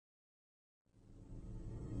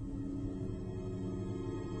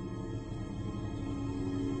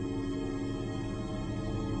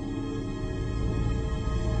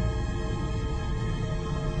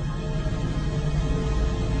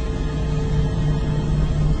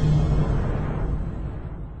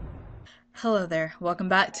Hello there, welcome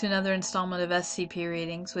back to another installment of SCP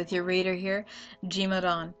Readings with your reader here,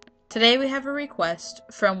 Jimadan. Today we have a request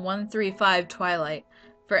from 135 Twilight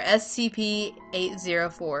for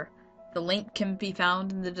SCP-804. The link can be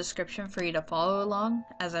found in the description for you to follow along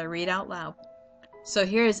as I read out loud. So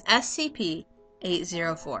here is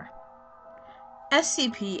SCP-804.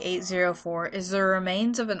 SCP-804 is the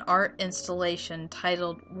remains of an art installation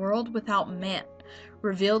titled World Without Man,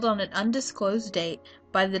 revealed on an undisclosed date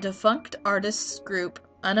by the defunct artists group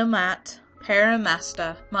Unamat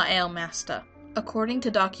Paramasta Maalmasta. According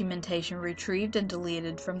to documentation retrieved and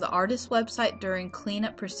deleted from the artist's website during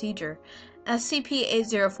cleanup procedure,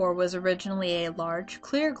 SCP-804 was originally a large,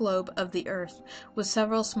 clear globe of the Earth with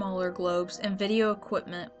several smaller globes and video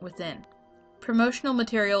equipment within. Promotional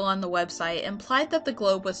material on the website implied that the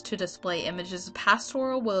globe was to display images of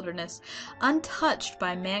pastoral wilderness untouched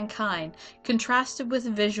by mankind, contrasted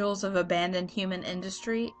with visuals of abandoned human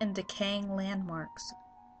industry and decaying landmarks.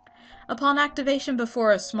 Upon activation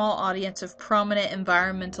before a small audience of prominent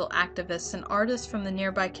environmental activists and artists from the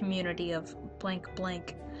nearby community of blank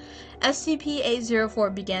blank,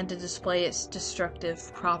 SCP-804 began to display its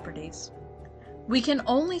destructive properties. We can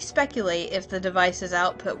only speculate if the device's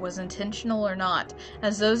output was intentional or not,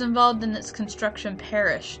 as those involved in its construction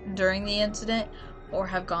perished during the incident or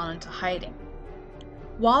have gone into hiding.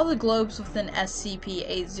 While the globes within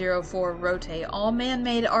SCP-804 rotate, all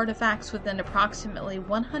man-made artifacts within approximately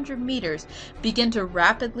 100 meters begin to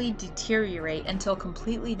rapidly deteriorate until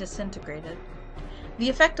completely disintegrated. The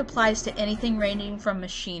effect applies to anything ranging from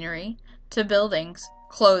machinery to buildings,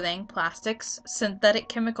 clothing, plastics, synthetic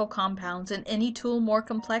chemical compounds, and any tool more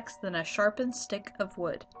complex than a sharpened stick of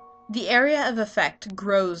wood. The area of effect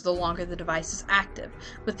grows the longer the device is active,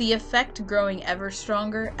 with the effect growing ever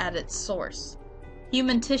stronger at its source.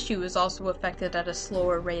 Human tissue is also affected at a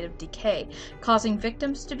slower rate of decay, causing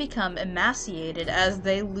victims to become emaciated as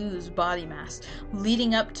they lose body mass,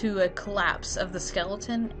 leading up to a collapse of the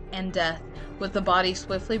skeleton and death, with the body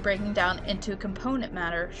swiftly breaking down into component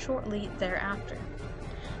matter shortly thereafter.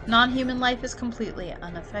 Non-human life is completely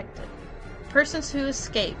unaffected. Persons who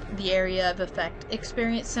escape the area of effect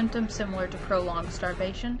experience symptoms similar to prolonged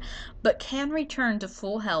starvation, but can return to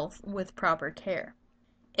full health with proper care.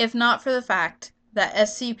 If not for the fact that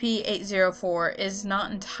SCP-804 is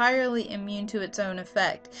not entirely immune to its own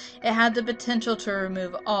effect, it had the potential to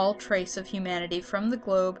remove all trace of humanity from the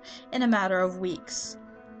globe in a matter of weeks.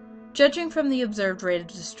 Judging from the observed rate of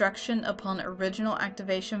destruction upon original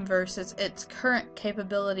activation versus its current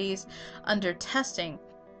capabilities under testing,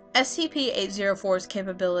 SCP-804's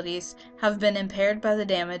capabilities have been impaired by the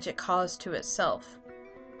damage it caused to itself.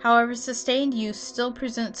 However, sustained use still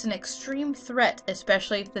presents an extreme threat,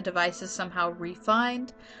 especially if the device is somehow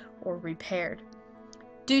refined or repaired.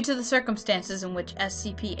 Due to the circumstances in which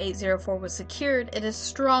SCP-804 was secured, it is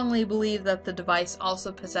strongly believed that the device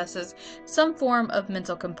also possesses some form of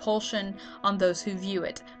mental compulsion on those who view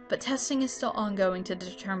it, but testing is still ongoing to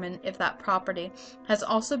determine if that property has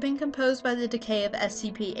also been composed by the decay of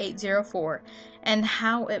SCP-804 and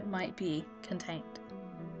how it might be contained.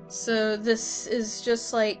 So this is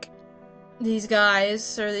just like these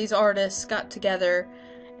guys, or these artists, got together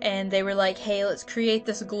and they were like, hey, let's create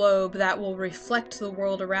this globe that will reflect the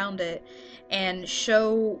world around it and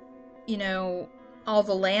show, all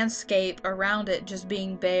the landscape around it just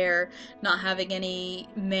being bare, not having any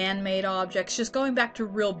man-made objects, just going back to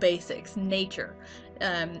real basics, nature,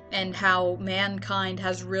 and how mankind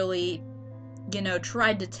has really,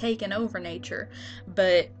 tried to take over nature,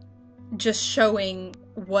 but just showing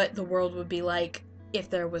what the world would be like if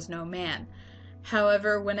there was no man.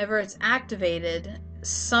 However, whenever it's activated,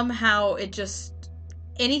 somehow it just,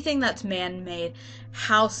 anything that's man-made,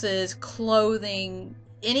 houses, clothing,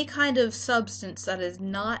 any kind of substance that is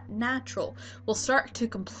not natural will start to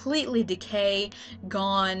completely decay,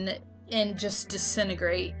 gone, and just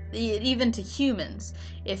disintegrate, even to humans.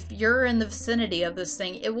 If you're in the vicinity of this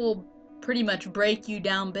thing, it will pretty much break you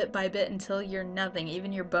down bit by bit until you're nothing,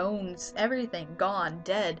 even your bones, everything gone,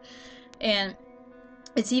 dead. And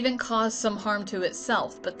it's even caused some harm to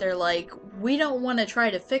itself, but they're like, we don't want to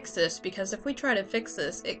try to fix this, because if we try to fix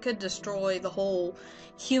this, it could destroy the whole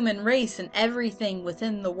human race and everything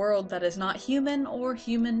within the world that is not human or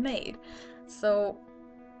human-made. So,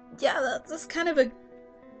 yeah, that's kind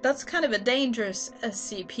of a dangerous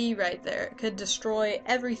SCP right there. It could destroy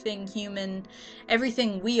everything human,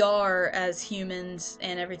 everything we are as humans,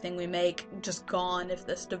 and everything we make, just gone if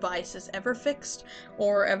this device is ever fixed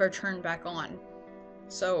or ever turned back on.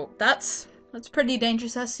 So that's pretty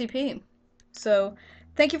dangerous SCP. So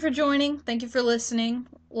thank you for joining, thank you for listening,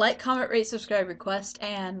 like, comment, rate, subscribe, request,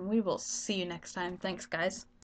 and we will see you next time. Thanks, guys.